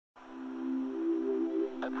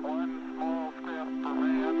That's one small step for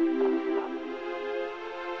man,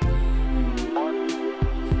 one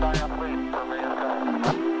giant leap for mankind.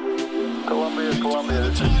 Columbia,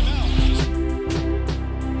 this is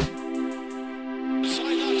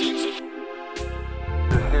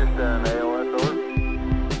Houston, AOS, over.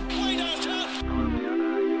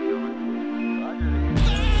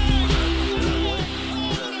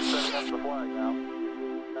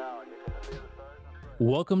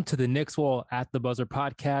 Welcome to the Knicks Wall at the Buzzer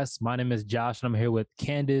podcast. My name is Josh, and I'm here with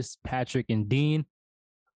Candace, Patrick, and Dean.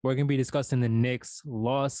 We're going to be discussing the Knicks'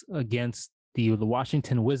 loss against the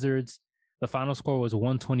Washington Wizards. The final score was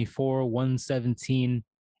 124-117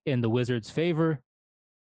 in the Wizards' favor.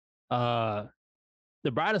 The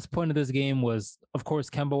brightest point of this game was, of course,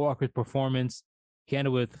 Kemba Walker's performance. He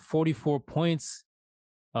ended with 44 points,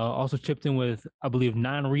 also chipped in with, I believe,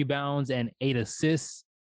 9 rebounds and 8 assists.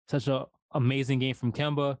 Such an amazing game from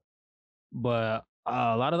Kemba. But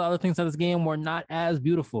a lot of the other things in this game were not as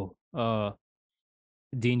beautiful.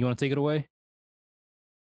 Dean, you want to take it away?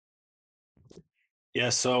 Yeah,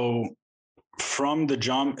 so from the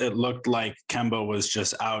jump, it looked like Kemba was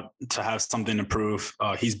just out to have something to prove.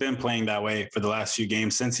 He's been playing that way for the last few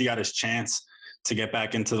games since he got his chance to get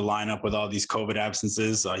back into the lineup with all these COVID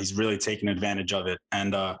absences. He's really taken advantage of it.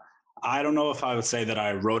 And I don't know if I would say that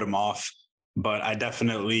I wrote him off, but I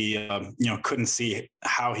definitely, couldn't see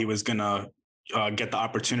how he was going to get the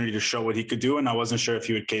opportunity to show what he could do. And I wasn't sure if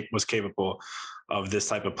he was capable of this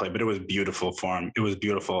type of play, but it was beautiful for him. It was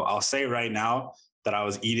beautiful. I'll say right now that I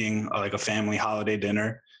was eating like a family holiday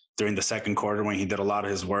dinner during the second quarter when he did a lot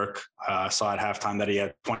of his work. I saw at halftime that he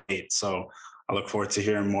had 28. So I look forward to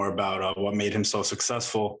hearing more about what made him so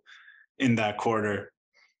successful in that quarter.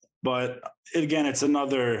 But again, it's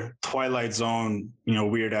another Twilight Zone,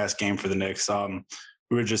 weird ass game for the Knicks.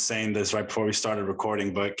 We were just saying this right before we started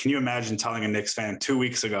recording, but can you imagine telling a Knicks fan 2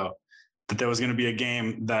 weeks ago that there was going to be a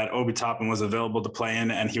game that Obi Toppin was available to play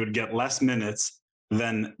in and he would get less minutes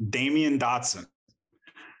than Damian Dotson?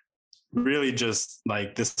 Really just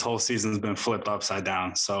like this whole season's been flipped upside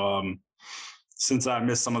down. So since I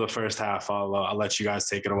missed some of the first half, I'll let you guys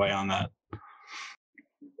take it away on that.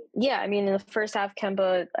 Yeah, I mean, in the first half,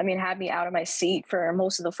 Kemba, had me out of my seat for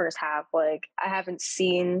most of the first half. Like, I haven't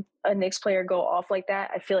seen a Knicks player go off like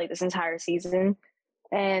that, I feel like, this entire season.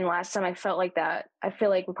 And last time I felt like that, I feel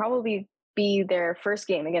like would probably be their first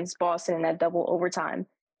game against Boston in that double overtime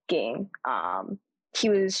game. He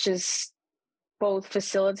was just both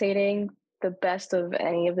facilitating the best of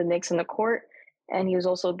any of the Knicks in the court, and he was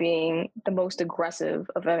also being the most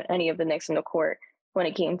aggressive of any of the Knicks in the court when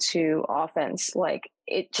it came to offense. Like,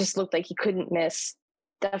 it just looked like he couldn't miss.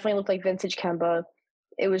 Definitely looked like vintage Kemba.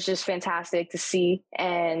 It was just fantastic to see.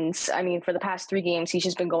 And for the past 3 games, he's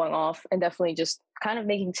just been going off and definitely just kind of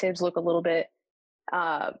making Tibbs look a little bit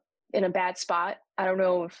in a bad spot. I don't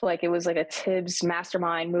know if it was like a Tibbs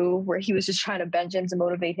mastermind move where he was just trying to bench him to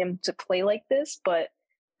motivate him to play like this. But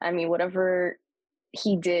whatever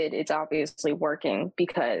he did, it's obviously working,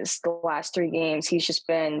 because the last 3 games, he's just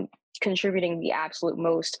been contributing the absolute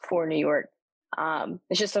most for New York.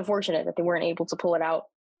 It's just unfortunate that they weren't able to pull it out,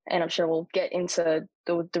 and I'm sure we'll get into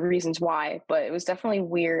the reasons why, but it was definitely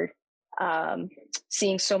weird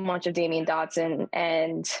seeing so much of Damian Dotson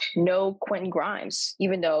and no Quentin Grimes,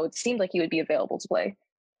 even though it seemed like he would be available to play.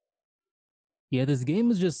 Yeah, this game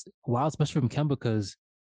was just wild, especially from Kemba, because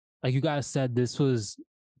like you guys said, this was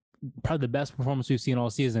probably the best performance we've seen all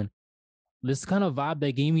season. This kind of vibe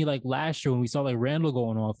that gave me like last year when we saw like Randall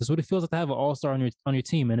going off. It's what it feels like to have an all-star on your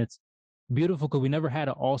team. And it's beautiful because we never had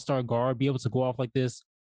an all-star guard be able to go off like this,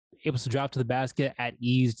 able to drop to the basket at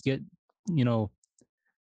ease, get,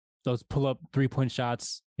 those pull-up 3-point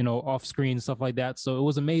shots, off screen, stuff like that. So it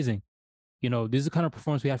was amazing. This is the kind of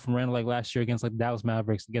performance we had from Randall like last year against like Dallas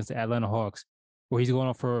Mavericks, against the Atlanta Hawks, where he's going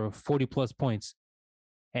off for 40+ points.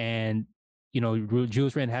 And,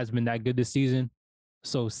 Julius Randle has been that good this season.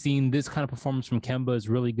 So seeing this kind of performance from Kemba is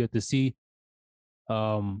really good to see. I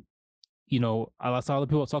saw other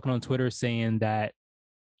people talking on Twitter saying that,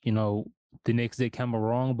 the Knicks did Kemba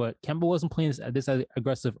wrong, but Kemba wasn't playing this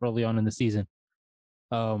aggressive early on in the season.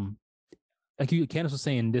 Like Candace was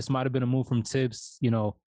saying, this might have been a move from Tibbs,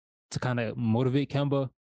 to kind of motivate Kemba.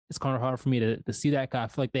 It's kind of hard for me to see that guy. I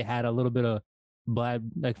feel like they had a little bit of bad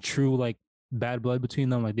blood between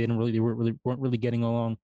them. Like they weren't really getting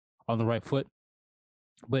along on the right foot.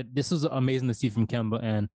 But this was amazing to see from Kemba,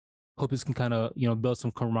 and hope this can kind of, build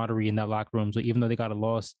some camaraderie in that locker room. So even though they got a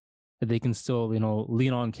loss, that they can still,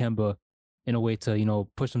 lean on Kemba in a way to,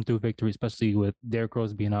 push them through victory, especially with Derrick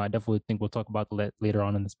Rose being out. I definitely think we'll talk about that later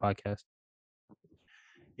on in this podcast.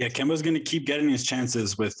 Yeah, Kemba's going to keep getting his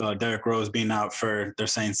chances with Derrick Rose being out for, they're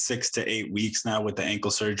saying 6 to 8 weeks now with the ankle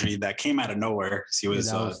surgery that came out of nowhere. He was,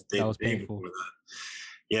 that was painful.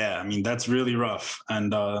 Yeah, I mean, that's really rough.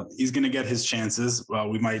 And he's going to get his chances.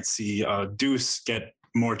 We might see Deuce get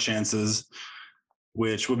more chances,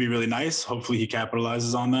 which would be really nice. Hopefully he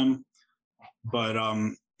capitalizes on them. But,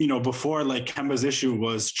 before, like, Kemba's issue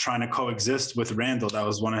was trying to coexist with Randall. That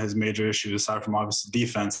was one of his major issues, aside from obviously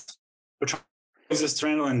defense. But trying to coexist to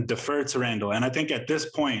Randall and defer to Randall. And I think at this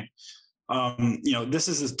point, this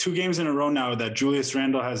is 2 games in a row now that Julius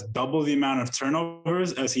Randle has double the amount of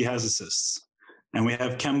turnovers as he has assists. And we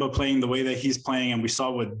have Kemba playing the way that he's playing, and we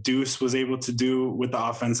saw what Deuce was able to do with the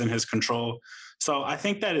offense and his control. So I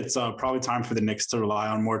think that it's probably time for the Knicks to rely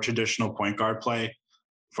on more traditional point guard play,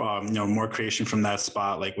 more creation from that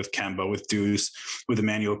spot, like with Kemba, with Deuce, with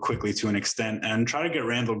Emmanuel quickly to an extent, and try to get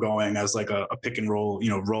Randall going as like a pick and roll,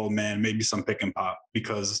 roll man, maybe some pick and pop,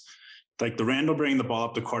 because like the Randall bringing the ball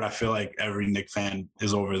up the court, I feel like every Knick fan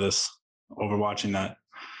is over watching that.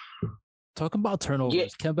 Talking about turnovers,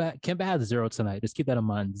 yeah. Kemba had 0 tonight. Just keep that in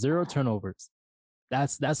mind. 0 turnovers.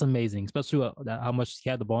 That's amazing, especially how much he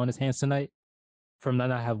had the ball in his hands tonight. From not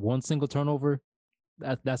have one single turnover,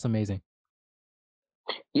 that's amazing.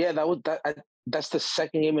 Yeah, that's the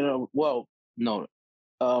second game in a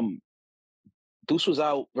Deuce was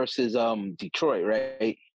out versus Detroit,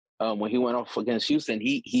 right? When he went off against Houston,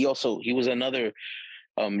 he was another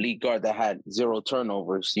lead guard that had 0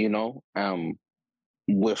 turnovers.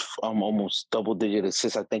 With almost double-digit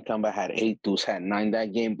assists. I think Kemba had 8, Deuce had 9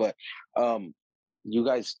 that game. But you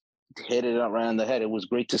guys hit it around the head. It was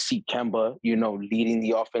great to see Kemba, leading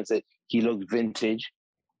the offense. That he looked vintage.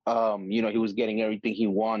 He was getting everything he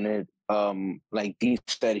wanted. Like Dean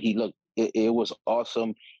said, it was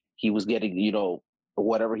awesome. He was getting,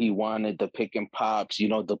 whatever he wanted, the pick and pops,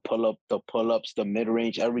 the pull-ups, the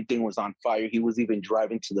mid-range, everything was on fire. He was even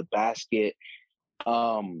driving to the basket.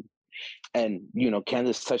 And,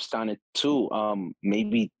 Kansas touched on it too.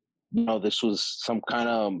 Maybe, this was some kind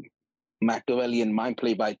of Machiavellian mind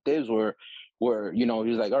play by Thibs where he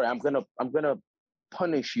was like, all right, I'm gonna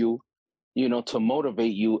punish you, to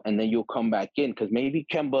motivate you, and then you'll come back in. Because maybe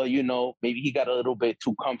Kemba, maybe he got a little bit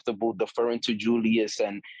too comfortable deferring to Julius,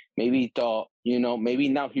 and maybe he thought, maybe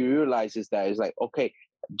now he realizes that it's like, okay,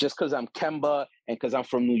 just because I'm Kemba and because I'm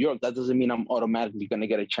from New York, that doesn't mean I'm automatically going to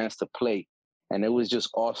get a chance to play. And it was just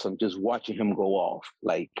awesome just watching him go off.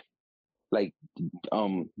 Like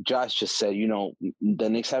Josh just said, the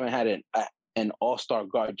Knicks haven't had an all-star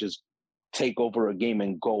guard just take over a game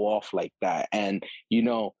and go off like that. And,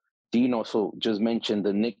 Dean also just mentioned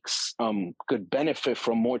the Knicks could benefit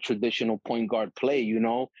from more traditional point guard play,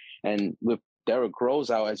 and with Derrick Rose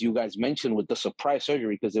out, as you guys mentioned, with the surprise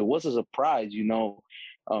surgery, because it was a surprise,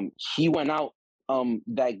 he went out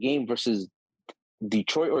that game versus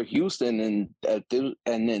Detroit or Houston, and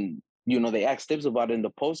then they asked Thibs about it in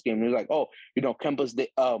the post game. They're like, oh, Kemba's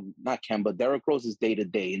not Kemba, Derrick Rose is day to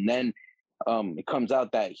day, and then it comes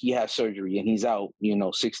out that he has surgery and he's out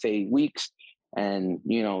 6 to 8 weeks, and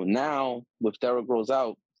now with Derrick Rose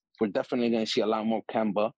out, we're definitely going to see a lot more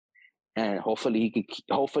Kemba, and hopefully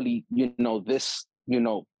this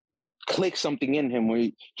click something in him where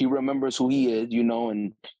he remembers who he is,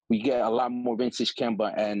 and we get a lot more vintage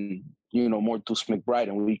Kemba and more Deuce McBride,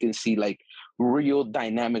 and we can see like real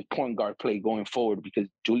dynamic point guard play going forward, because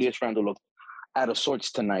Julius Randle looked out of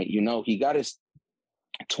sorts tonight. He got his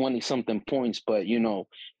 20-something points, but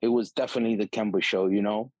it was definitely the Kemba show.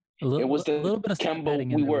 It was the little bit of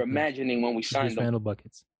Kemba we were imagining when we signed him. Randle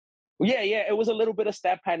buckets. Yeah, it was a little bit of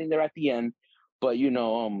stat padding there at the end, but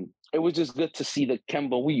it was just good to see the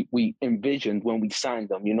Kemba we envisioned when we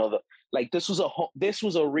signed him. This was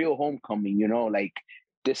a real homecoming.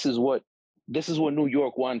 This is what New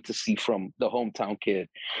York wanted to see from the hometown kid.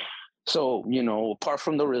 So, apart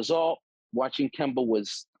from the result, watching Kemba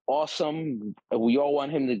was awesome. We all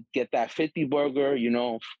want him to get that 50 burger,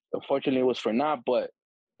 unfortunately it was for not, but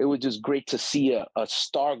it was just great to see a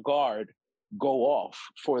star guard go off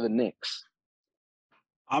for the Knicks.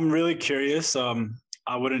 I'm really curious.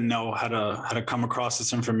 I wouldn't know how to come across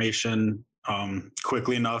this information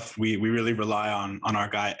quickly enough. We really rely on our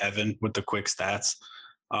guy Evan with the quick stats.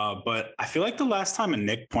 But I feel like the last time a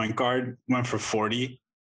Knick point guard went for 40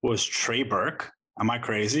 was Trey Burke. Am I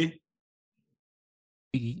crazy?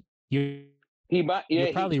 You're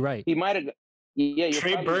probably right. He might have. Yeah,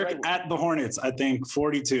 Trey Burke right. at the Hornets, I think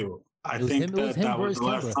 42. I think that was the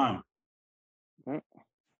last time.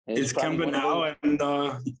 It's Kemba now, and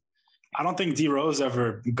I don't think D Rose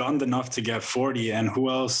ever gunned enough to get 40. And who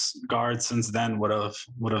else guard since then would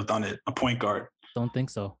have done it? A point guard. Don't think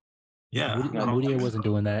so. Yeah. Moutier wasn't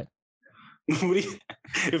doing that.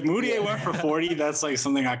 If Moutier went for 40, that's like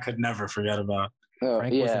something I could never forget about.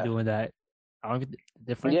 Frank wasn't doing that. I don't even,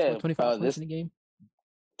 did Frank score 25 points in the game?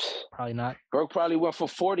 Probably not. Burke probably went for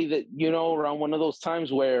 40 that, around one of those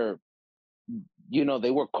times where,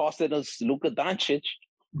 they were costing us Luka Doncic.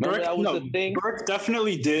 Remember that was the thing? Burke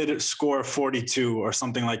definitely did score 42 or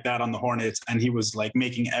something like that on the Hornets, and he was like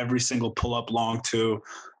making every single pull-up long too.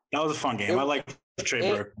 That was a fun game. I like Trey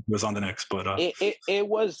Burke was on the Knicks, but it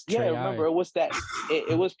was remember it was that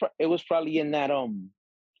it was probably in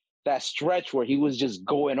that stretch where he was just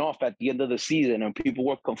going off at the end of the season and people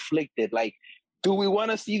were conflicted. Like, do we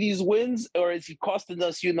want to see these wins or is he costing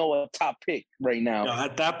us, a top pick right now? Yeah,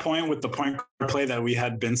 at that point with the point guard play that we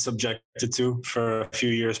had been subjected to for a few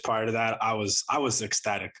years prior to that, I was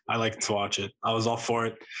ecstatic. I liked to watch it. I was all for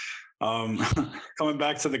it. Coming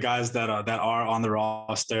back to the guys that are on the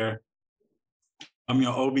roster,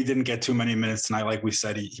 Obi didn't get too many minutes tonight. Like we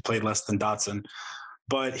said, he played less than Dotson.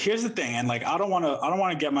 But here's the thing, and like I don't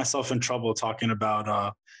want to get myself in trouble talking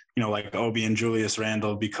about like Obi and Julius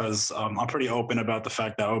Randle because I'm pretty open about the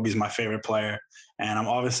fact that Obi's my favorite player, and I'm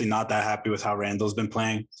obviously not that happy with how Randle's been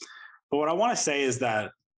playing. But what I want to say is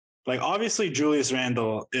that, like, obviously Julius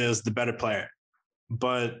Randle is the better player,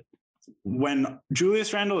 but when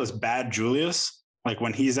Julius Randle is bad Julius, like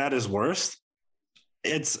when he's at his worst,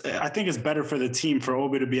 I think it's better for the team for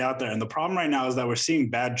Obi to be out there. And the problem right now is that we're seeing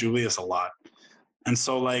bad Julius a lot. And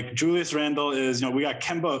so like Julius Randle is, we got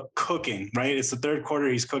Kemba cooking, right? It's the third quarter.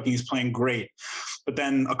 He's cooking. He's playing great. But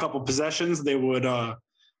then a couple possessions, they would,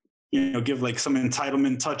 give like some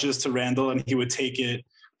entitlement touches to Randle and he would take it,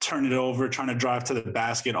 turn it over, trying to drive to the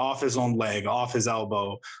basket off his own leg, off his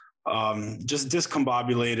elbow. Just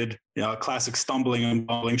discombobulated, classic stumbling and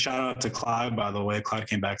bumbling. Shout out to Clyde, by the way. Clyde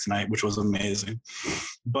came back tonight, which was amazing.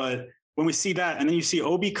 But when we see that, and then you see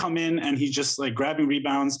Obi come in and he's just like grabbing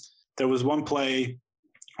rebounds. There was one play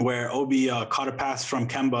where Obi caught a pass from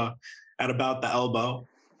Kemba at about the elbow,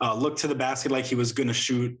 looked to the basket like he was going to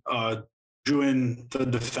shoot, drew in the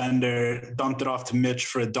defender, dumped it off to Mitch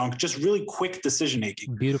for a dunk. Just really quick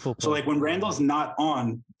decision-making. Beautiful play. So like when Randall's not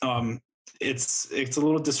on, it's a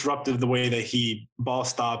little disruptive the way that he ball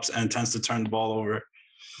stops and tends to turn the ball over.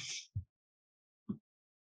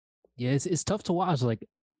 Yeah, it's tough to watch. Like,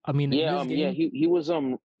 I mean, he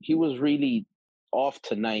was really off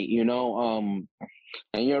tonight, and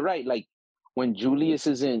you're right. Like when Julius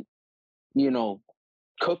isn't,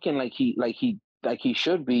 cooking like he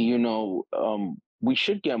should be, we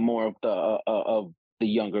should get more of the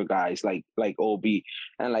younger guys like Obi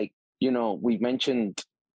and like we mentioned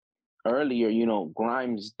earlier,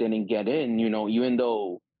 Grimes didn't get in, even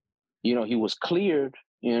though he was cleared,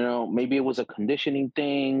 maybe it was a conditioning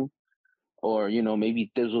thing or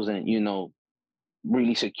maybe this wasn't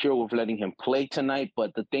really secure with letting him play tonight.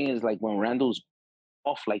 But the thing is, like when Randall's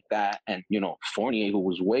off like that and Fournier, who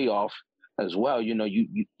was way off as well,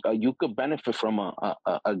 you could benefit from a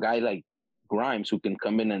guy like Grimes who can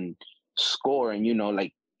come in and score and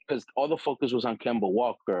like because all the focus was on Kemba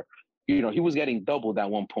Walker. He was getting doubled at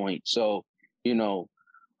one point. So,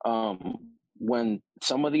 when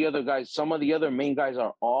some of the other main guys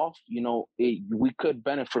are off, we could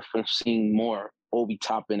benefit from seeing more Obi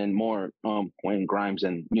Toppin and more Wayne Grimes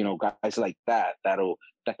and, guys like that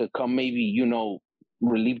could come maybe,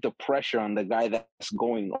 relieve the pressure on the guy that's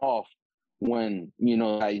going off when,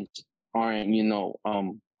 guys aren't,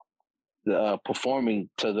 performing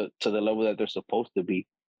to the level that they're supposed to be.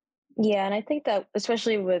 Yeah, and I think that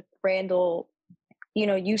especially with Randall,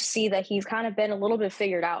 you see that he's kind of been a little bit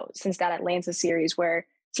figured out since that Atlanta series where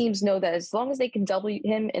teams know that as long as they can double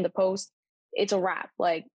him in the post, it's a wrap.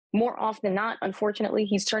 Like more often than not, unfortunately,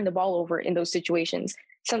 he's turned the ball over in those situations.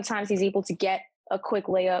 Sometimes he's able to get a quick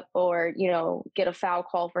layup or, get a foul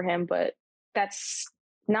call for him, but that's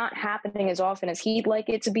not happening as often as he'd like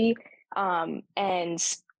it to be. And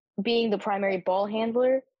being the primary ball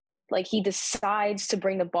handler, like he decides to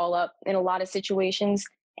bring the ball up in a lot of situations.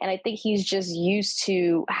 And I think he's just used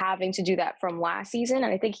to having to do that from last season.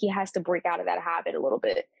 And I think he has to break out of that habit a little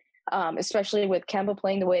bit, especially with Kemba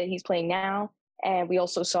playing the way that he's playing now. And we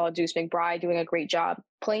also saw Deuce McBride doing a great job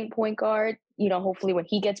playing point guard. Hopefully when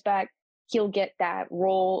he gets back, he'll get that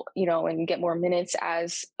role, and get more minutes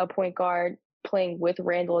as a point guard playing with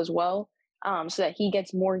Randall as well, so that he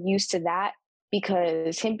gets more used to that.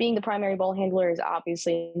 Because him being the primary ball handler is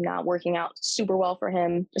obviously not working out super well for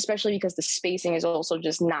him, especially because the spacing is also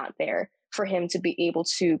just not there for him to be able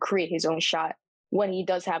to create his own shot when he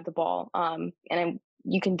does have the ball.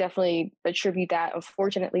 You can definitely attribute that,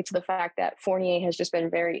 unfortunately, to the fact that Fournier has just been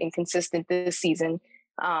very inconsistent this season.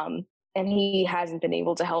 and he hasn't been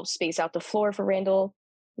able to help space out the floor for Randall.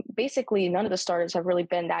 Basically, none of the starters have really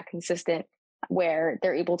been that consistent where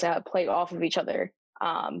they're able to play off of each other.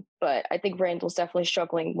 But I think Randall's definitely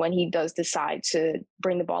struggling when he does decide to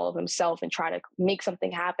bring the ball up himself and try to make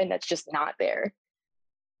something happen that's just not there.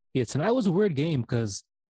 Yeah, tonight was a weird game because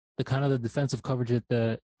the kind of the defensive coverage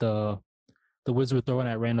that the Wizards were throwing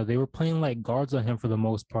at Randall, they were playing like guards on him for the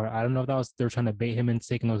most part. I don't know if that was they're trying to bait him into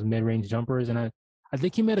taking those mid-range jumpers, and I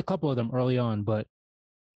think he made a couple of them early on, but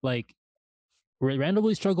like Randall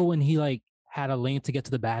really struggled when he like had a lane to get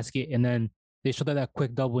to the basket, and then they showed that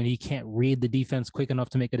quick double, and he can't read the defense quick enough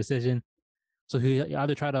to make a decision. So he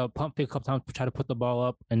either try to pump fake a couple times, try to put the ball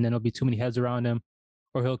up, and then there'll be too many heads around him,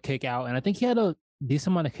 or he'll kick out. And I think he had a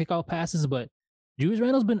decent amount of kick out passes, but Julius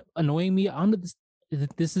Randle's been annoying me. I don't know,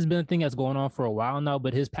 this has been a thing that's going on for a while now,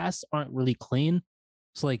 but his passes aren't really clean.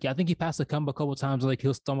 So like I think he passed a Kemba a couple of times, like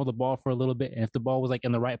he'll stumble the ball for a little bit, and if the ball was like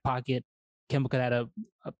in the right pocket, Kemba could have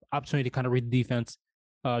a opportunity to kind of read the defense,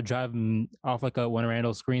 drive him off like when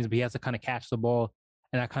Randle screens, but he has to kind of catch the ball,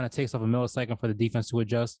 and that kind of takes off a millisecond for the defense to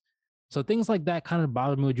adjust. So things like that kind of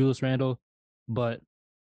bother me with Julius Randle, but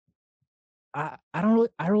I don't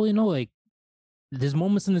really know. Like there's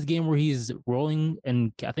moments in this game where he's rolling,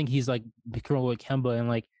 and I think he's like picking with Kemba, and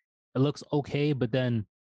like it looks okay, but then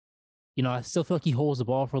I still feel like he holds the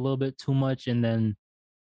ball for a little bit too much, and then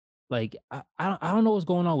like I don't know what's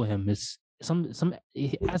going on with him. It's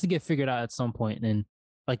it has to get figured out at some point. And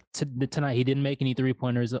like tonight, he didn't make any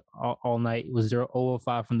 3-pointers all night. It was 0 of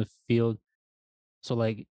 5 from the field. So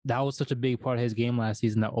like that was such a big part of his game last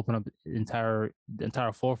season that opened up the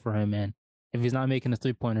entire floor for him. And if he's not making the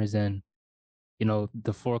 3-pointers, then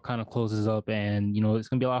the floor kind of closes up, and it's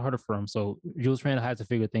gonna be a lot harder for him. So Julius Randle has to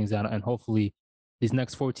figure things out, and hopefully these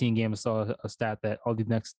next 14 games saw a stat that all the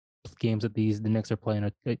next games that the Knicks are playing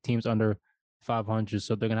are teams under 500,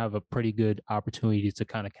 so they're gonna have a pretty good opportunity to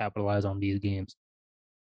kind of capitalize on these games.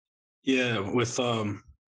 Yeah,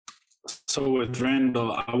 so with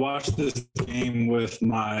Randall, I watched this game with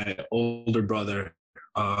my older brother.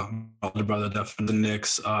 Definitely the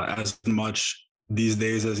Knicks as much these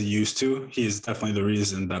days as he used to. He's definitely the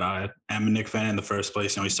reason that I am a Knicks fan in the first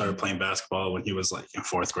place. He started playing basketball when he was like in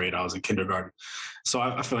 4th grade. I was in kindergarten. So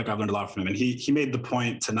I feel like I've learned a lot from him. And he made the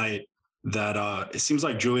point tonight that it seems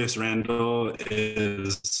like Julius Randle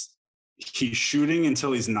he's shooting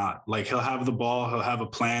until he's not. Like he'll have the ball, he'll have a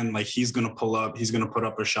plan, like he's going to pull up, he's going to put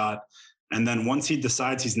up a shot. And then once he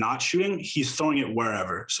decides he's not shooting, he's throwing it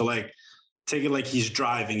wherever. So like take it like he's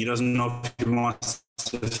driving. He doesn't know if he wants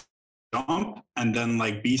to jump and then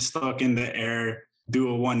like be stuck in the air, do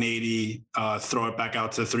a 180, throw it back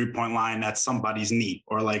out to the 3-point line at somebody's knee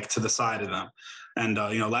or like to the side of them. And,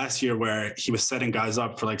 last year where he was setting guys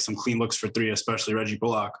up for like some clean looks for 3, especially Reggie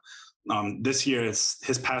Bullock, this year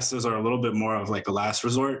his passes are a little bit more of like a last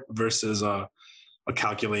resort versus a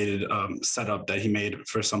calculated setup that he made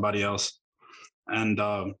for somebody else. And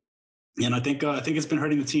I think it's been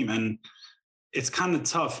hurting the team. And it's kind of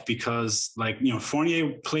tough because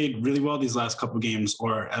Fournier played really well these last couple of games,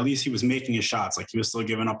 or at least he was making his shots. Like he was still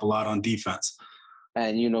giving up a lot on defense.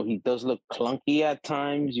 And, he does look clunky at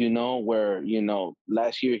times, where,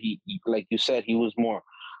 last year he, like you said, he was more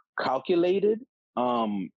calculated.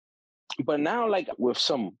 But now, like with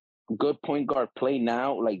some good point guard play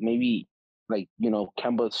now, like maybe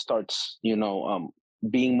Kemba starts,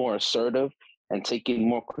 being more assertive and taking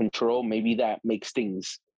more control. Maybe that makes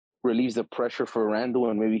things, relieves the pressure for Randle,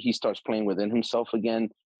 and maybe he starts playing within himself again.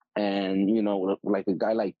 And, like a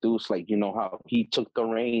guy like Deuce, like, how he took the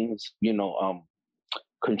reins,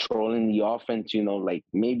 controlling the offense, like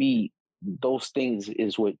maybe those things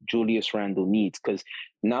is what Julius Randle needs. Because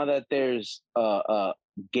now that there's the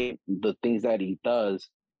things that he does,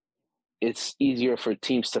 it's easier for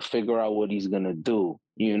teams to figure out what he's going to do,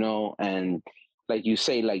 and like you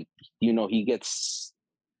say, like, he gets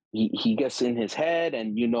in his head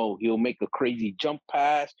and, he'll make a crazy jump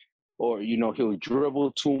pass, or, he'll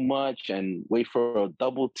dribble too much and wait for a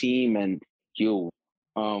double team, and he'll,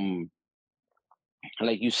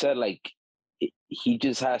 like you said, like he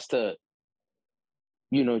just has to,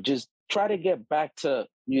 just try to get back to,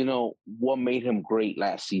 what made him great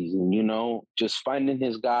last season, just finding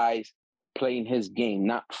his guys, playing his game,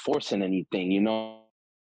 not forcing anything,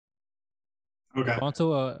 Okay. On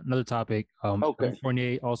to another topic. Okay.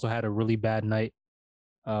 Fournier also had a really bad night.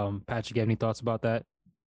 Patrick, you have any thoughts about that?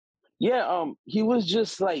 Yeah, he was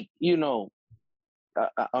just like,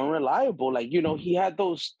 unreliable. Like, he had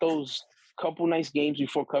those couple nice games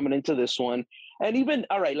before coming into this one. And even,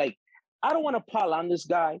 all right, like, I don't want to pile on this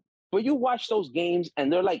guy, but you watch those games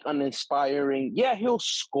and they're like uninspiring. Yeah, he'll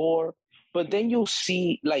score, but then you'll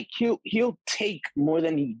see like he'll take more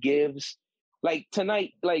than he gives. Like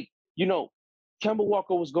tonight, like, you know, Kemba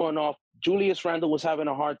Walker was going off. Julius Randle was having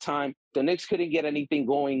a hard time. The Knicks couldn't get anything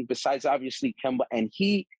going besides obviously Kemba, and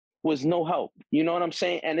he was no help. You know what I'm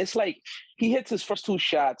saying? And it's like he hits his first 2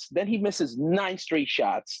 shots, then he misses 9 straight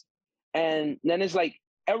shots, and then it's like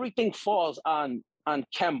everything falls on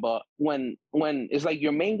Kemba when it's like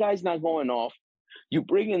your main guy's not going off. You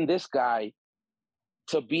bring in this guy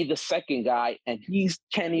to be the second guy, and he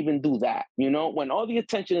can't even do that. You know, when all the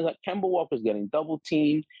attention is like Kemba Walker's getting double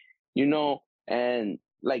teamed, you know, and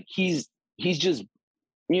like he's just,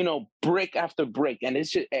 you know, brick after brick, and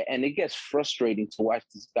it's just, and it gets frustrating to watch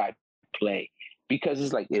this guy play, because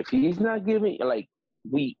it's like if he's not giving, like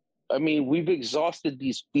we've exhausted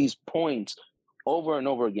these points over and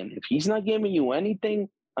over again. If he's not giving you anything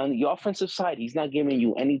on the offensive side, he's not giving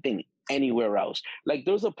you anything anywhere else. Like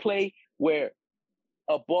there's a play where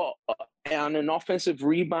a ball on an offensive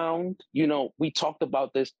rebound, you know, we talked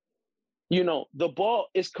about this, you know, the ball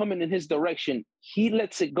is coming in his direction. He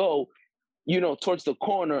lets it go, you know, towards the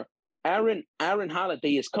corner. Aaron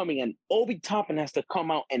Holiday is coming, and Obi Toppin has to come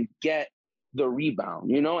out and get the rebound,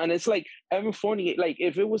 you know? And it's like Evan Fournier, like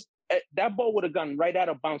if it was, that ball would have gone right out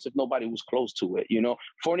of bounds if nobody was close to it, you know?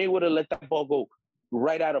 Fournier would have let that ball go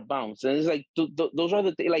right out of bounds. And it's like, those are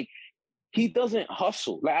the things, like, he doesn't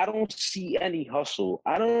hustle. Like, I don't see any hustle.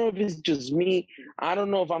 I don't know if it's just me. I don't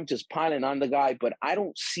know if I'm just piling on the guy, but I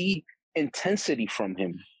don't see intensity from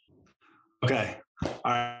him. Okay. All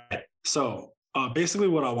right. So basically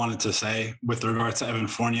what I wanted to say with regards to Evan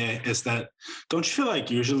Fournier is that don't you feel like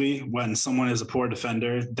usually when someone is a poor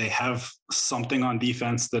defender, they have something on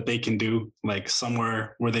defense that they can do, like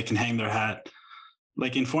somewhere where they can hang their hat?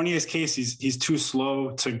 Like in Fournier's case, he's too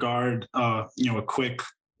slow to guard, a quick,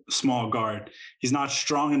 small guard. He's not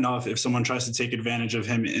strong enough if someone tries to take advantage of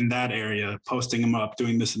him in that area, posting him up,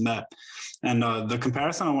 doing this and that. And the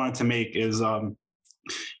comparison I wanted to make is,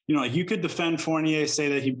 like you could defend Fournier, say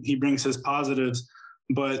that he brings his positives,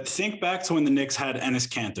 but think back to when the Knicks had Enes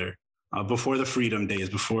Kanter before the Freedom days,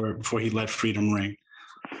 before he let Freedom ring.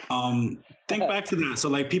 Think back to that. So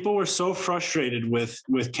like people were so frustrated with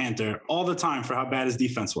Kanter all the time for how bad his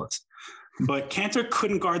defense was, but Kanter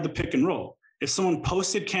couldn't guard the pick and roll. If someone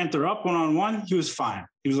posted Kanter up one-on-one, he was fine.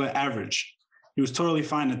 He was like average. He was totally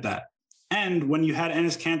fine at that. And when you had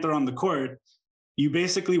Enes Kanter on the court, you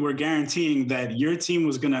basically were guaranteeing that your team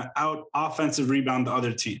was going to out offensive rebound the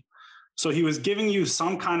other team. So he was giving you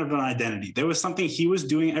some kind of an identity. There was something he was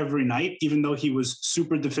doing every night, even though he was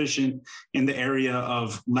super deficient in the area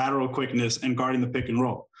of lateral quickness and guarding the pick and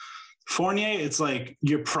roll. Fournier, it's like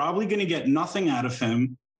you're probably going to get nothing out of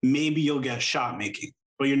him. Maybe you'll get shot making,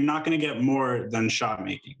 but you're not going to get more than shot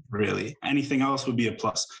making, really. Anything else would be a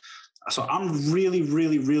plus. So I'm really,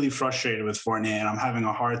 really, really frustrated with Fournier, and I'm having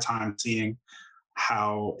a hard time seeing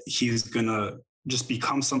how he's going to just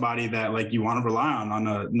become somebody that like you want to rely on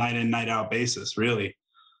a night in, night out basis, really.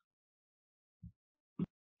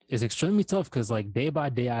 It's extremely tough because like day by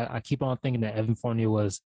day, I keep on thinking that Evan Fournier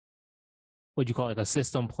was what you call like a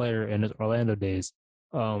system player in his Orlando days.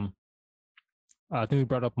 I think we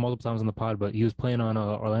brought up multiple times on the pod, but he was playing on an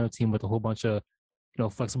Orlando team with a whole bunch of,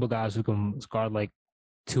 flexible guys who can guard like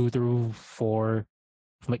 2 through 4,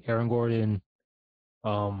 like Aaron Gordon,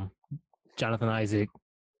 Jonathan Isaac,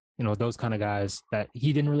 those kind of guys that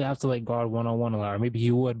he didn't really have to like guard one-on-one a lot, or maybe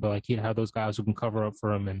he would, but like he'd have those guys who can cover up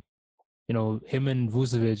for him. And, him and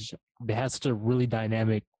Vucevic, they had such a really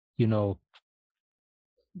dynamic, duo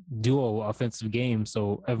offensive game.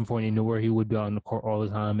 So Evan Fournier knew where he would be on the court all the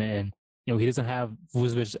time. And, he doesn't have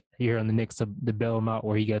Vucevic here on the Knicks to bail him out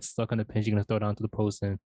where he gets stuck on the pinch. He's going to throw down to the post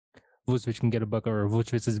and Vucevic can get a bucket, or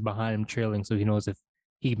Vucevic is behind him trailing. So he knows if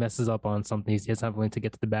he messes up on something, he has time to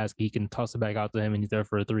get to the basket, he can toss it back out to him and he's there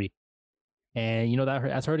for a 3. And,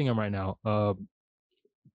 that's hurting him right now.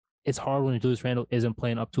 It's hard when Julius Randle isn't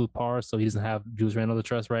playing up to par, so he doesn't have Julius Randle to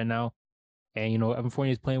trust right now. And, Evan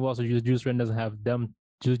Fournier is playing well, so Julius Randle doesn't have them.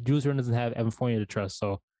 Julius Randle doesn't have Evan Fournier to trust.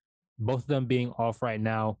 So both of them being off right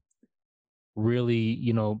now, really,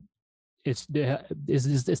 it's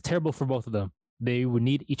terrible for both of them. They would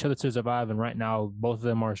need each other to survive, and right now, both of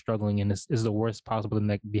them are struggling, and this is the worst possible thing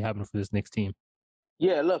that could be happening for this Knicks team.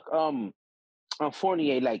 Yeah, look, on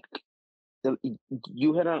Fournier, like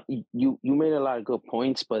you made a lot of good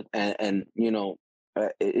points, but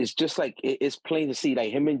it's just like it's plain to see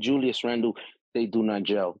like him and Julius Randle, they do not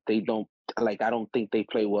gel. They don't like. I don't think they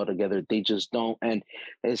play well together. They just don't, and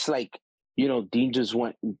it's like Dean just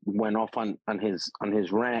went off on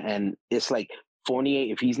his rant, and it's like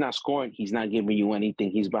Fournier, if he's not scoring, he's not giving you anything.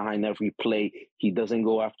 He's behind every play. He doesn't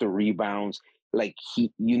go after rebounds. like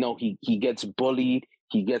he gets bullied,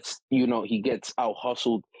 he gets out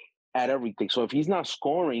hustled at everything. So if he's not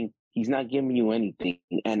scoring, he's not giving you anything.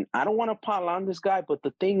 And I don't want to pile on this guy, but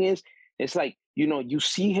the thing is, it's like, you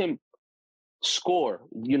see him score.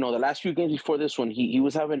 The last few games before this one,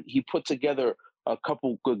 he put together a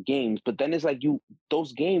couple good games, but then it's like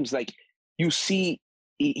those games, like you see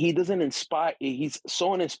he doesn't inspire. He's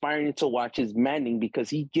so uninspiring to watch his Manning because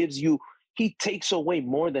he takes away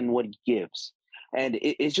more than what he gives. And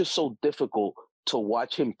it's just so difficult to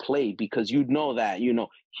watch him play because that,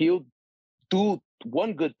 he'll do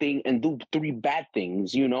one good thing and do three bad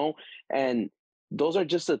things, and those are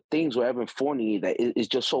just the things with Evan Fournier that is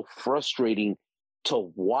just so frustrating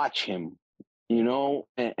to watch him,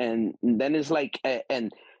 and then it's like,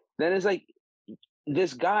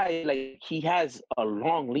 this guy, like, he has a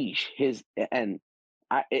long leash.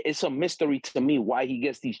 It's a mystery to me why he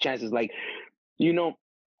gets these chances. Like,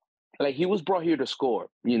 like he was brought here to score,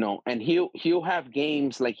 and he'll have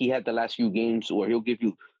games like he had the last few games where he'll give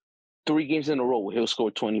you 3 games in a row where he'll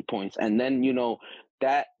score 20 points. And then,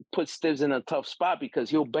 that puts Stibbs in a tough spot because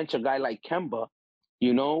he'll bench a guy like Kemba,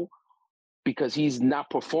 because he's not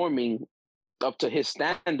performing up to his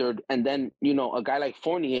standard. And then, a guy like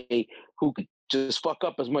Fournier who could just fuck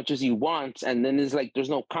up as much as he wants. And then it's like, there's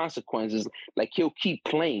no consequences. Like, he'll keep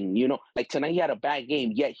playing, like tonight he had a bad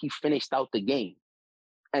game, yet he finished out the game.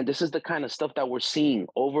 And this is the kind of stuff that we're seeing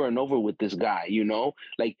over and over with this guy,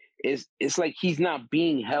 like it's like he's not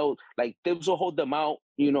being held. Like, Tibbs will hold them out,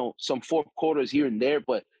 some 4 quarters here and there,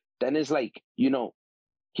 but then it's like,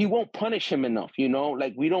 he won't punish him enough,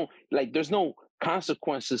 like we don't, like, there's no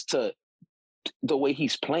consequences to the way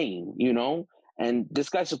he's playing, and this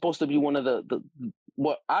guy's supposed to be one of the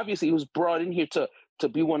obviously he was brought in here to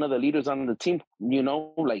be one of the leaders on the team,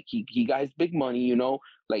 like he got his big money,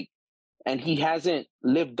 like, and he hasn't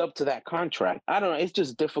lived up to that contract. I don't know. It's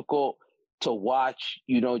just difficult to watch,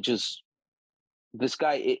 just this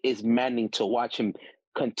guy is maddening to watch him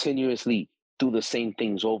continuously do the same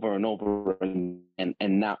things over and over again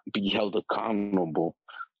and not be held accountable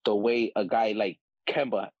the way a guy like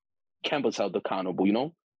Kemba's held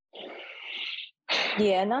accountable,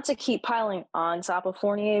 Yeah, not to keep piling on top of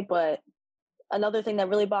Fournier, but another thing that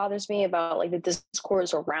really bothers me about like the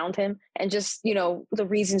discourse around him and just, the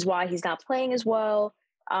reasons why he's not playing as well,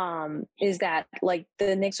 is that like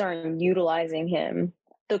the Knicks aren't utilizing him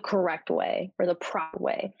the correct way or the proper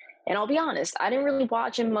way. And I'll be honest, I didn't really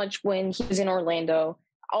watch him much when he was in Orlando.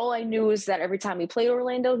 All I knew is that every time he played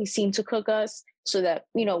Orlando, he seemed to cook us, so that,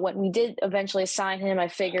 when we did eventually sign him, I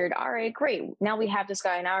figured, all right, great. Now we have this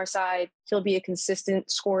guy on our side. He'll be a consistent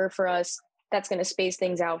scorer for us. That's going to space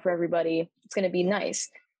things out for everybody. It's going to be nice.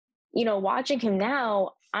 Watching him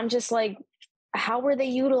now, I'm just like, how are they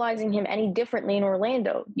utilizing him any differently in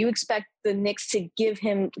Orlando? You expect the Knicks to give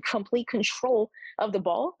him complete control of the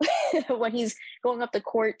ball when he's going up the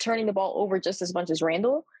court, turning the ball over just as much as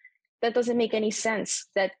Randall? That doesn't make any sense.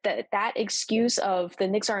 That excuse of the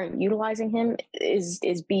Knicks aren't utilizing him is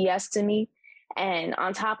BS to me. And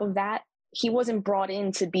on top of that, he wasn't brought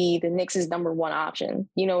in to be the Knicks' number 1 option.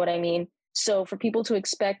 You know what I mean? So for people to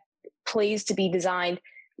expect plays to be designed,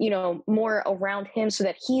 more around him so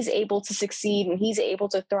that he's able to succeed and he's able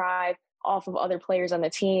to thrive off of other players on the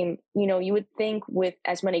team, you would think with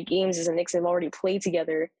as many games as the Knicks have already played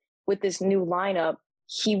together with this new lineup,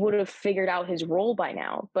 he would have figured out his role by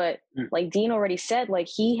now. But like Dean already said, like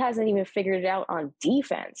he hasn't even figured it out on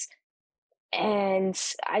defense. And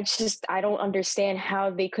I don't understand how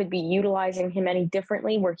they could be utilizing him any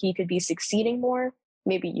differently where he could be succeeding more.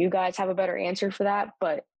 Maybe you guys have a better answer for that.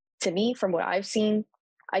 But to me, from what I've seen,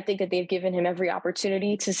 I think that they've given him every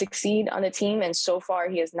opportunity to succeed on the team. And so far,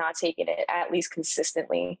 he has not taken it, at least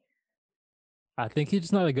consistently. I think he's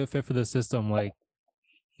just not a good fit for the system. Like,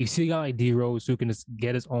 you see a guy like D Rose who can just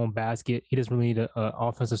get his own basket. He doesn't really need an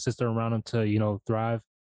offensive system around him to, thrive.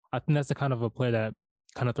 I think that's the kind of a player that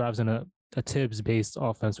kind of thrives in a Tibbs-based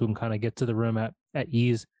offense who can kind of get to the rim at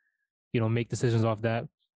ease, make decisions off that.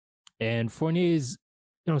 And Fournier's,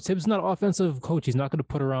 Tibbs is not an offensive coach. He's not going to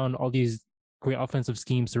put around all these great offensive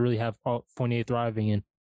schemes to really have Fournier thriving and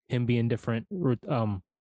him be in different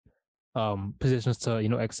positions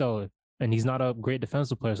to, excel. And he's not a great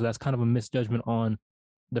defensive player. So that's kind of a misjudgment on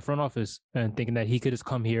the front office and thinking that he could just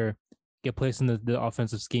come here, get placed in the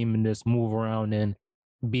offensive scheme and just move around and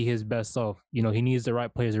be his best self. He needs the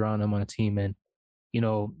right players around him on a team. And,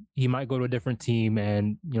 he might go to a different team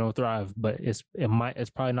and, thrive, but it's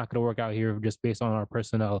probably not going to work out here just based on our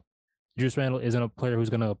personnel. Julius Randle isn't a player who's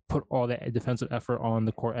going to put all that defensive effort on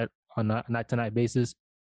the court on a night-to-night basis.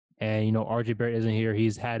 And, you know, RJ Barrett isn't here.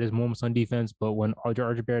 He's had his moments on defense, but when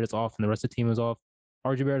RJ Barrett is off and the rest of the team is off,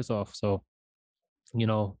 RJ Barrett is off. So, you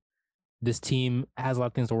know, this team has a lot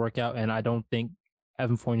of things to work out, and I don't think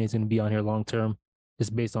Evan Fournier is going to be on here long term,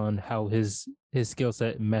 just based on how his skill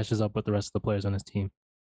set meshes up with the rest of the players on his team.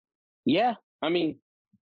 Yeah, I mean,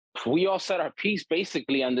 we all said our piece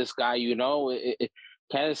basically on this guy. You know, it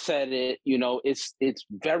kind of said it. You know, it's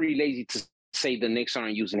very lazy to say the Knicks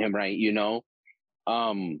aren't using him right. You know,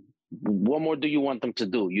 what more do you want them to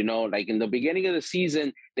do? You know, like in the beginning of the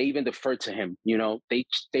season, they even deferred to him. You know, they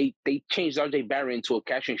changed RJ Barrett into a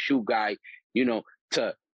catch and shoot guy. You know,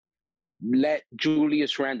 to let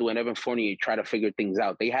Julius Randle and Evan Fournier try to figure things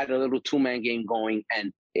out. They had a little 2-man game going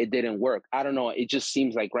and it didn't work. I don't know. It just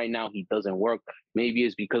seems like right now he doesn't work. Maybe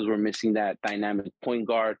it's because we're missing that dynamic point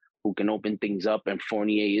guard who can open things up, and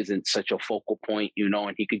Fournier isn't such a focal point, you know,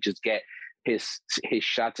 and he could just get his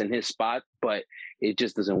shots in his spot, but it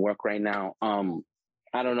just doesn't work right now.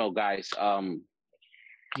 I don't know, guys.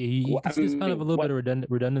 You can see it's kind of a little bit of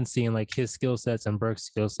redundancy in like his skill sets and Burks'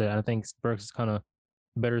 skill set. I think Burks is kind of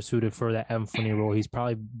better suited for that Evan Fournier role. He's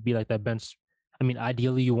probably be like that bench. I mean,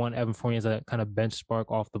 ideally, you want Evan Fournier as a kind of bench spark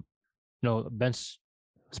off the, you know, bench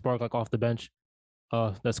spark like off the bench,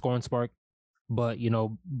 that scoring spark. But you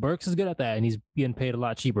know, Burks is good at that, and he's getting paid a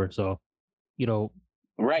lot cheaper. So, you know,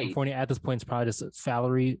 right, Fournier at this point is probably just a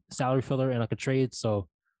salary filler and like a trade. So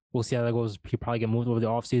we'll see how that goes. He probably get moved over the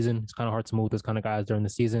offseason. It's kind of hard to move those kind of guys during the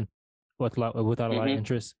season without a lot of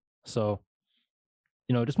interest. So,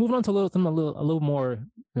 you know, just moving on to a little more,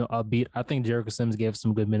 you know, upbeat. I think Jericho Sims gave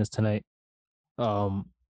some good minutes tonight. You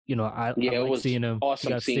know, I like seeing him.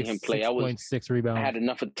 Awesome seeing him play. 6 rebounds. I had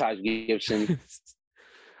enough of Taj Gibson.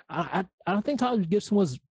 I don't think Taj Gibson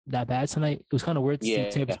was that bad tonight. It was kind of weird to see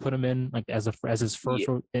Tibbs put him in like as his first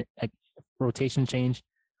rotation change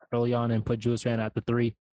early on and put Julius Randle at the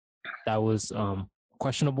 3. That was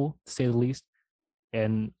questionable to say the least.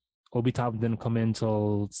 And Obi Toppin didn't come in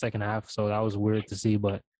until second half, so that was weird to see.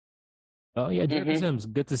 But Jericho Sims,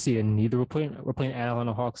 good to see. And either we're playing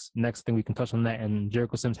Atlanta Hawks next. Thing we can touch on that. And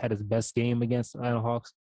Jericho Sims had his best game against Atlanta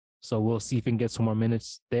Hawks, so we'll see if he can get some more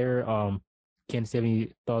minutes there. Ken, do you have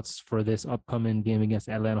any thoughts for this upcoming game against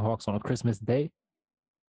Atlanta Hawks on Christmas Day?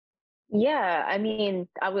 Yeah, I mean,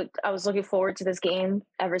 I was looking forward to this game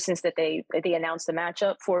ever since that they announced the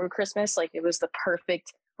matchup for Christmas. Like, it was the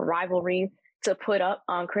perfect rivalry to put up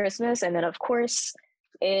on Christmas, and then of course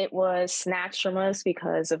it was snatched from us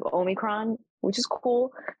because of Omicron, which is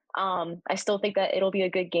cool. I still think that it'll be a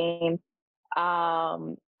good game.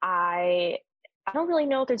 I don't really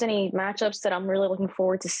know if there's any matchups that I'm really looking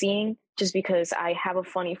forward to seeing, just because I have a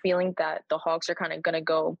funny feeling that the Hawks are kind of going to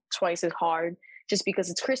go twice as hard just because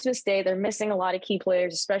it's Christmas Day. They're missing a lot of key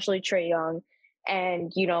players, especially Trae Young.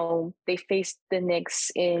 And, you know, they faced the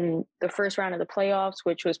Knicks in the first round of the playoffs,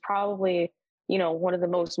 which was probably, you know, one of the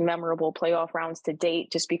most memorable playoff rounds to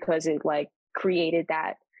date, just because it like created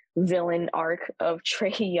that villain arc of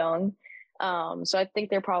Trae Young. So I think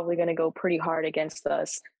they're probably going to go pretty hard against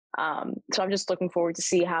us. So I'm just looking forward to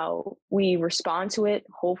see how we respond to it,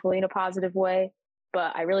 hopefully in a positive way.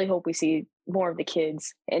 But I really hope we see more of the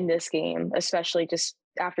kids in this game, especially just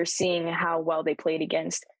after seeing how well they played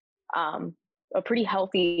against a pretty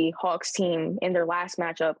healthy Hawks team in their last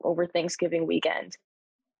matchup over Thanksgiving weekend.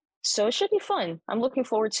 So it should be fun. I'm looking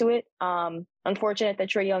forward to it. Unfortunate that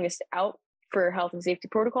Trae Young is out for health and safety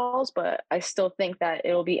protocols, but I still think that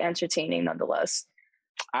it'll be entertaining nonetheless.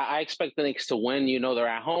 I expect the Knicks to win. You know, they're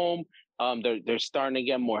at home. They're starting to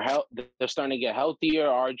get more health. They're starting to get healthier.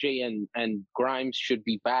 RJ and Grimes should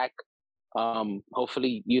be back.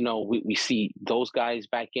 Hopefully, you know, we see those guys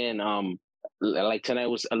back in. Like tonight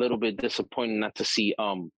was a little bit disappointing not to see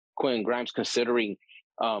Quentin Grimes, considering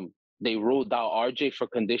they ruled out RJ for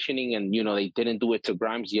conditioning, and you know they didn't do it to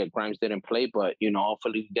Grimes yet. Grimes didn't play, but you know,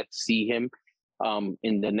 hopefully we get to see him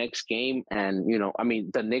in the next game. And you know, I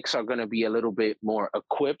mean, the Knicks are going to be a little bit more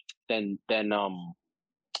equipped than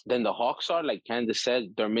the Hawks are. Like Candace said,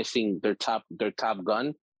 they're missing their top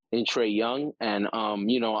gun in Trae Young, and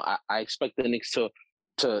you know, I expect the Knicks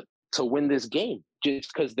to win this game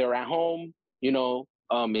just because they're at home. You know,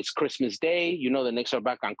 it's Christmas Day. You know, the Knicks are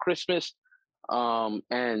back on Christmas,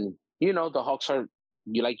 and you know, the Hawks are,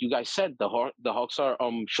 like you guys said, the Hawks are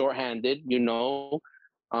shorthanded. You know,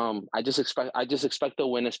 I just expect a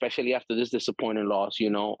win, especially after this disappointing loss. You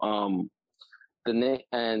know, the Knicks,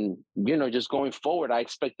 and you know, just going forward, I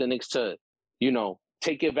expect the Knicks to, you know,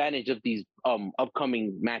 take advantage of these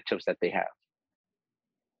upcoming matchups that they have.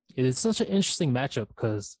 It's such an interesting matchup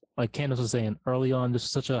because, like Candace was saying early on, this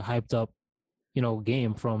is such a hyped up, you know,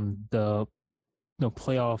 game from the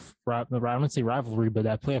playoff, I wouldn't say rivalry, but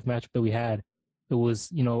that playoff matchup that we had, it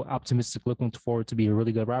was, optimistic, looking forward to be a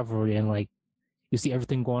really good rivalry. And like, you see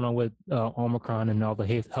everything going on with Omicron and all the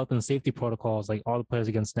health and safety protocols, like all the players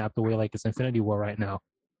are getting snapped away like it's Infinity War right now.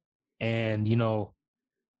 And,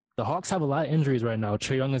 the Hawks have a lot of injuries right now.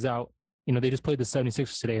 Trae Young is out. They just played the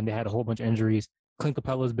 76ers today and they had a whole bunch of injuries. Clint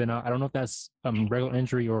Capella's been out. I don't know if that's regular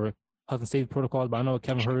injury or health and safety protocols, but I know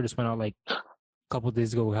Kevin Huerter just went out like a couple of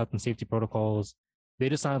days ago with health and safety protocols. They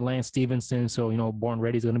just signed Lance Stevenson, so Born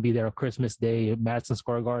Ready is going to be there on Christmas Day at Madison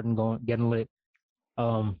Square Garden, getting lit.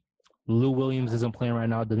 Lou Williams isn't playing right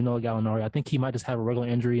now. Danilo Gallinari, I think he might just have a regular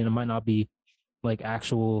injury, and it might not be like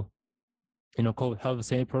actual, COVID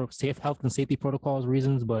health and safety protocols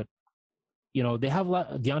reasons. But they have a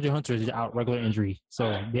lot. DeAndre Hunter is out, regular injury,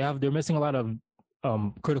 so they're missing a lot of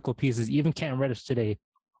critical pieces. Even Cam Reddish today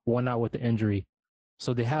won out with the injury.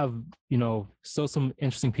 So they have, still some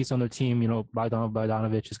interesting pieces on their team.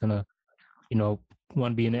 Bogdanovich is gonna,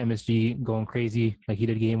 want to be in the MSG going crazy like he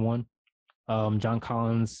did game one. John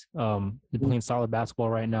Collins, they're playing solid basketball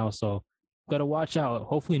right now. So got to watch out.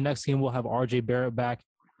 Hopefully next game we'll have RJ Barrett back.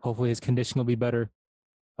 Hopefully his condition will be better.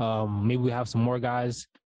 Maybe we have some more guys.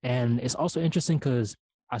 And it's also interesting because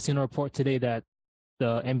I seen a report today that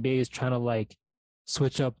the NBA is trying to like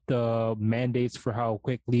switch up the mandates for how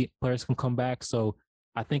quickly players can come back. So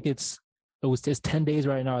I think it's 10 days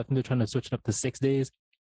right now. I think they're trying to switch it up to 6 days.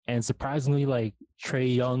 And surprisingly, like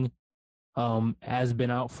Trae Young has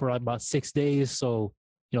been out for like about 6 days. So,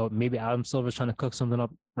 maybe Adam Silver's trying to cook something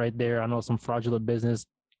up right there. I know some fraudulent business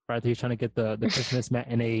right there. He's trying to get the Christmas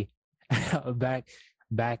matinee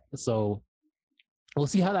back. So we'll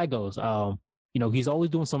see how that goes. He's always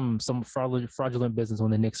doing some fraudulent business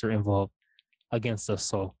when the Knicks are involved against us.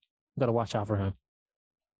 So got to watch out for him.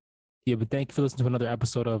 Yeah, but thank you for listening to another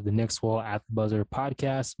episode of the Knicks Wall at the Buzzer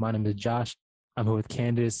podcast. My name is Josh. I'm here with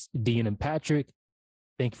Candace, Dean, and Patrick.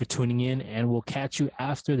 Thank you for tuning in, and we'll catch you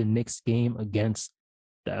after the Knicks game against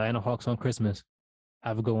the Atlanta Hawks on Christmas.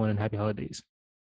 Have a good one and happy holidays.